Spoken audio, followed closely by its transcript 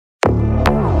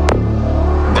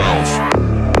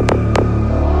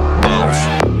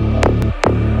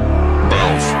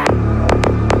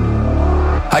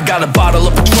I got a bottle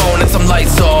of Patron and some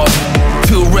lights off,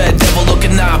 two red devil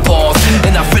looking eyeballs,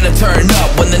 and I finna turn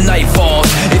up when the night falls.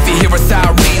 If you hear a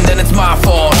siren, then it's my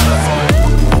fault.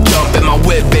 Jump in my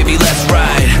whip, baby, let's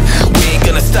ride. We ain't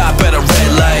gonna stop at a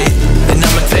red light, and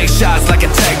I'ma take shots like a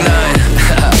Tech 9.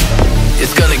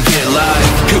 It's gonna get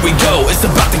live. Here we go, it's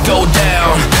about to go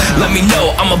down. Let me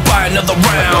know, I'ma buy another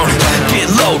round. Get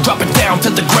low, drop it down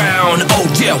to the ground. Oh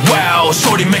yeah, wow,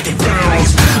 shorty make it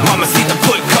bounce. Mama see the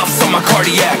put cuffs on my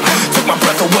cardiac. Took my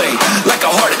breath away like a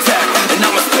heart attack. And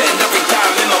I'ma spend every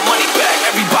dime and my money back.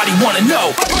 Everybody wanna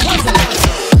know.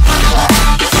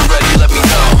 If you're ready, let me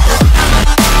know.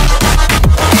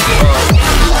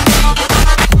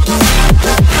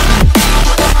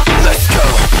 Let's go.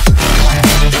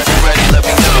 If you're ready, let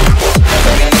me know.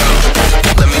 Let me know.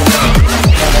 Let me know.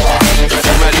 If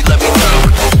you're ready, let me know.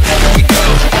 Here we go.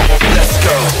 Let's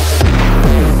go.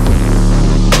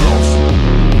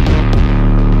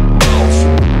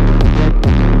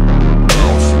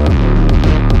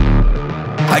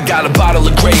 I got a bottle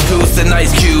of Grey Goose and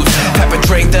ice cubes. Have a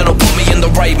drink that'll put me in the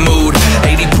right mood.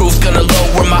 80 proof's gonna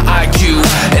lower my IQ,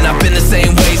 and I've been the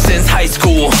same way since high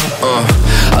school.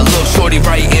 I look shorty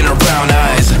right in her brown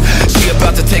eyes. She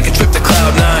about to take a trip to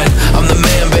Cloud 9. I'm the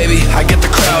man, baby, I get the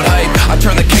crowd hype. I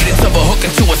turn the cadence of a hook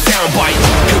into a soundbite.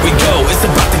 Here we go, it's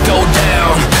about to go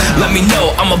down. Let me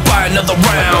know, I'ma buy another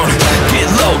round. Get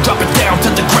low, drop it down to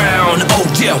the ground. Oh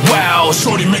yeah, wow,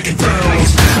 shorty make it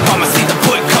bounce. Mama see the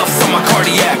put cuffs on my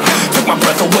cardiac. Took my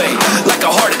breath away like a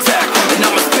heart attack. And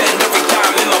I'ma spend every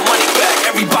dime and my money back.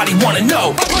 Everybody wanna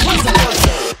know.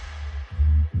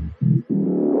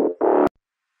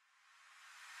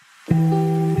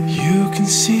 You can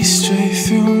see straight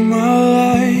through my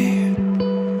life.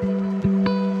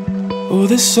 Oh,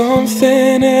 there's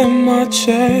something in my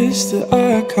chest that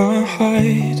I can't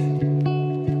hide.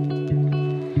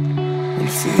 When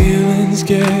feelings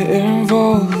get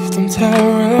involved, I'm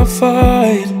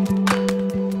terrified.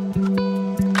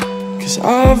 'Cause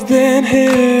I've been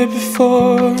here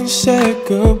before and said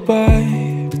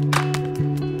goodbye.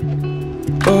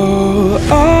 Oh,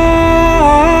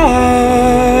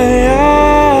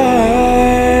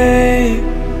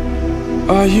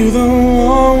 are you the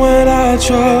one when I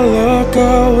try to look, I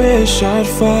wish I'd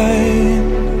find?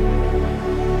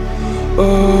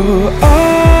 Oh,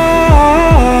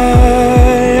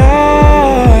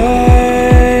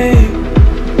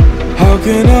 how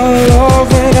can I love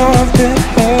when I've been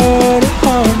hurt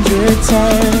 100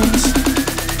 times?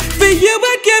 For you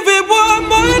I give it one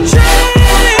more try.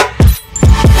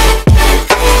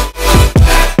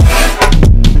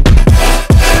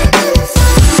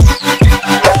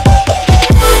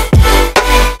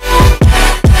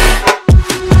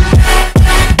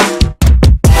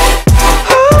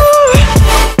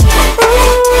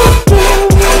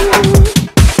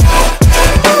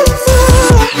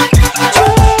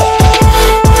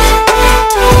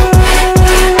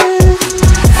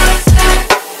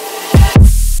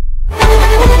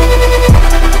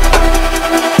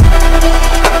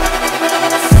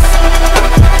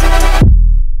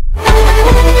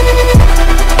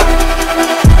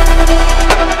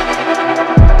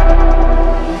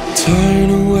 Turn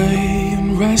away and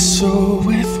wrestle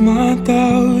with my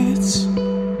doubts.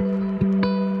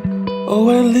 Oh,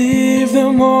 I leave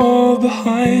them all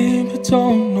behind, but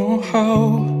don't know how.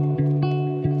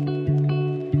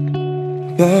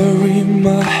 Bury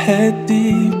my head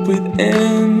deep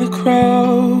within the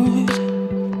crowd,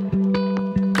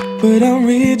 but I'm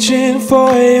reaching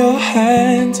for your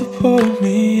hand to pull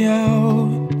me out.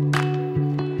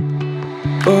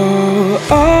 Oh,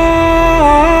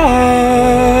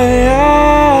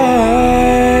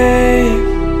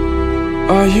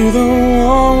 are you the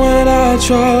one when I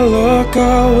try to look, I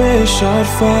wish I'd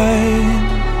find?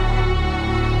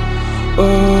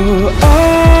 Oh,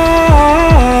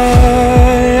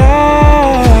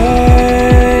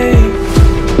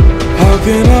 how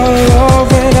can I love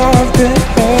when I've been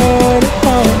hurt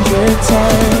 100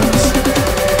 times?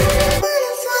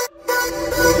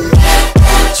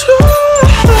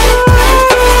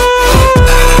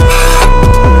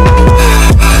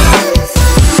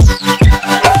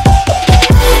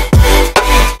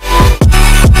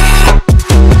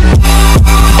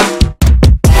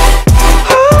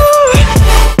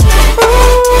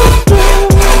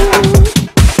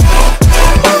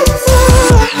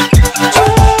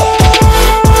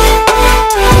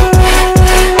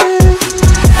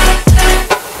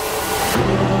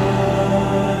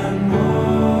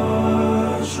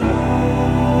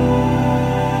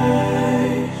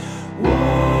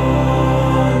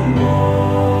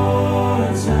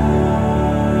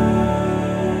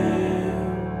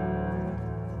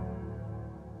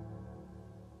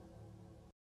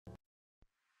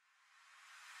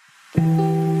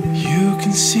 You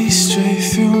can see straight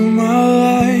through my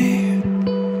light.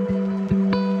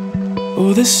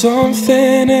 Oh, there's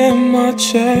something in my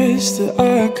chest that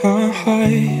I can't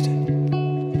hide.